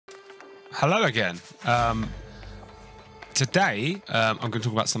Hello again. Today, I'm going to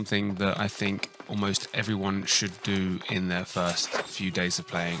talk about something that I think almost everyone should do in their first few days of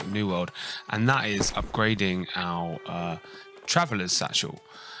playing New World, and that is upgrading our Traveler's Satchel.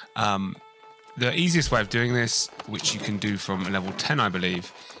 The easiest way of doing this, which you can do from level 10, I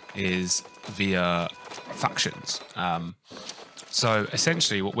believe, is via factions. So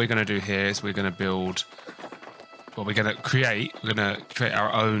essentially what we're going to do here is we're going to build, well, we're going to create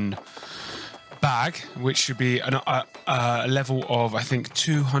our own bag, which should be a level of, I think,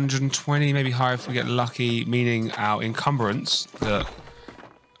 220, maybe higher if we get lucky, meaning our encumbrance that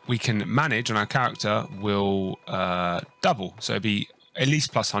we can manage on our character will double. So it'd be at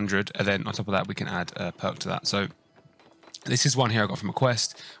least plus 100, and then on top of that we can add a perk to that. So this is one here I got from a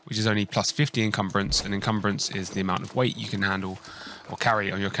quest, which is only plus 50 encumbrance, and encumbrance is the amount of weight you can handle or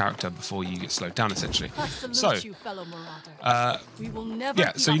carry on your character before you get slowed down, essentially. So,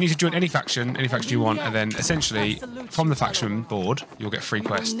 yeah, so you need to join any faction you want, and then essentially from the faction board you'll get free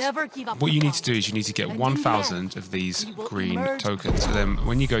quests. What you need to do is you need to get 1,000 of these green tokens. So then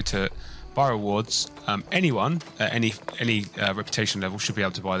when you go to buy rewards, anyone at any reputation level should be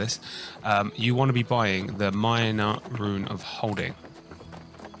able to buy this. You want to be buying the minor rune of holding.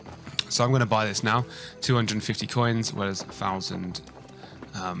 So I'm going to buy this now, 250 coins, as well as 1,000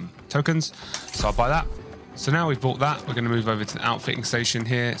 tokens. So I'll buy that. So now we've bought that, we're going to move over to the outfitting station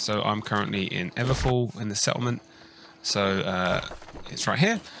here. So I'm currently in Everfall in the settlement. So it's right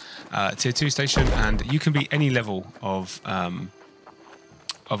here, tier 2 station, and you can be any level of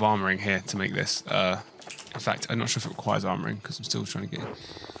armoring here to make this. In fact, I'm not sure if it requires armoring because I'm still trying to get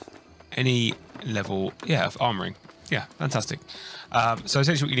any level, yeah, of armoring. Yeah, fantastic. So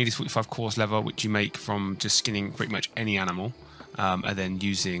essentially what you need is 45 coarse leather, which you make from just skinning pretty much any animal, and then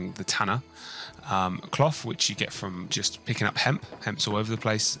using the tanner. Cloth, which you get from just picking up hemp. Hemp's all over the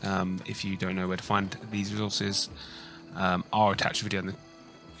place. If you don't know where to find these resources, I'll attach a video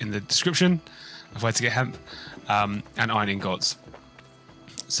in the description of where to get hemp, and ironing gods.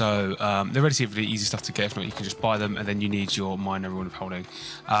 So they're relatively easy stuff to get. If not, you can just buy them, and then you need your minor rune of holding.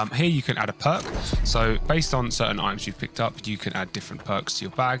 Here you can add a perk. So based on certain items you've picked up, you can add different perks to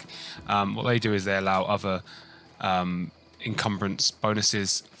your bag. What they do is they allow other encumbrance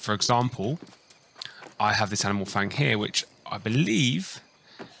bonuses. For example, I have this animal fang here, which I believe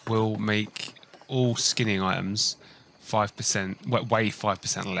will make all skinning items 5%, weigh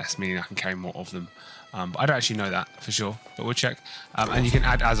 5% less, meaning I can carry more of them. But I don't actually know that for sure, but we'll check. And you can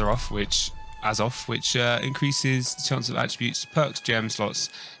add Azeroth, which increases the chance of attributes, perks, gem slots,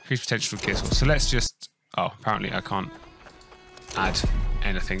 increased potential gear slots. So let's just, oh, apparently I can't add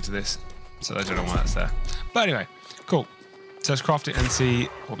anything to this, so I don't know why that's there. But anyway, cool. So let's craft it and see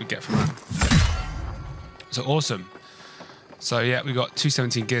what we get from that. So awesome. So yeah, we got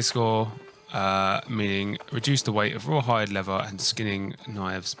 217 gear score, meaning reduce the weight of rawhide, leather, and skinning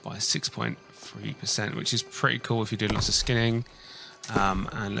knives by 6.3%, which is pretty cool if you're doing lots of skinning.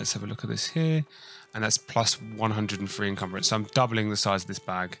 And let's have a look at this here, and that's plus 103 encumbrance. So I'm doubling the size of this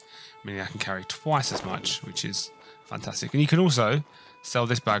bag, meaning I can carry twice as much, which is fantastic. And you can also sell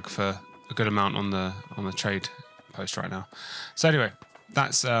this bag for a good amount on the trade post right now. So anyway,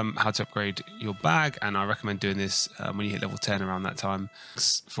 that's how to upgrade your bag, and I recommend doing this when you hit level 10 around that time.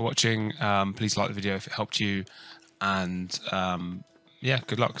 Thanks for watching. Please like the video if it helped you, and yeah,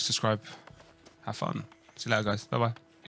 good luck. Subscribe. Have fun. See you later, guys. Bye bye.